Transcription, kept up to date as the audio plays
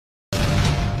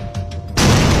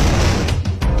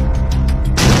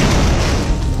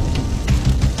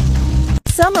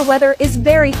summer weather is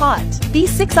very hot.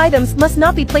 These 6 items must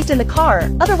not be placed in the car,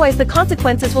 otherwise the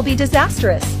consequences will be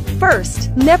disastrous. First,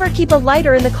 never keep a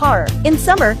lighter in the car. In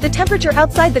summer, the temperature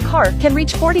outside the car can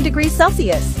reach 40 degrees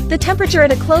Celsius. The temperature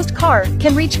in a closed car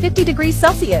can reach 50 degrees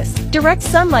Celsius. Direct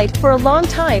sunlight for a long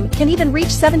time can even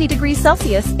reach 70 degrees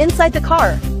Celsius inside the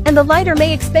car, and the lighter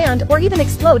may expand or even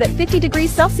explode at 50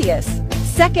 degrees Celsius.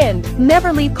 Second,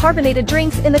 never leave carbonated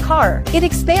drinks in the car. It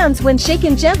expands when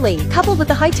shaken gently. Coupled with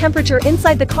the high temperature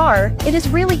inside the car, it is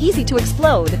really easy to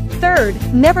explode. Third,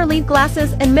 never leave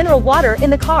glasses and mineral water in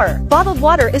the car. Bottled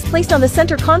water is placed on the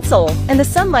center console, and the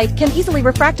sunlight can easily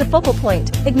refract a focal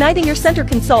point, igniting your center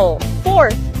console.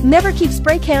 Fourth, never keep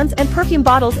spray cans and perfume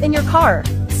bottles in your car.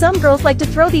 Some girls like to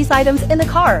throw these items in the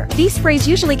car. These sprays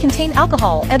usually contain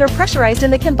alcohol and are pressurized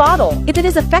in the can bottle. If it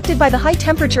is affected by the high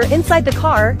temperature inside the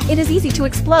car, it is easy to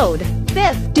explode.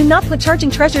 Fifth, do not put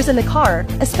charging treasures in the car,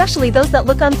 especially those that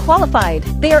look unqualified.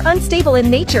 They are unstable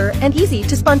in nature and easy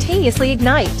to spontaneously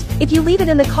ignite. If you leave it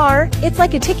in the car, it's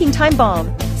like a ticking time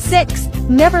bomb. Sixth,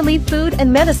 never leave food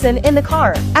and medicine in the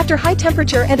car. After high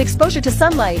temperature and exposure to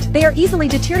sunlight, they are easily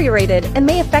deteriorated and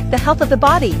may affect the health of the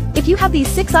body. If you have these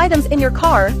 6 items in your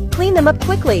car, clean them up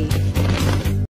quickly.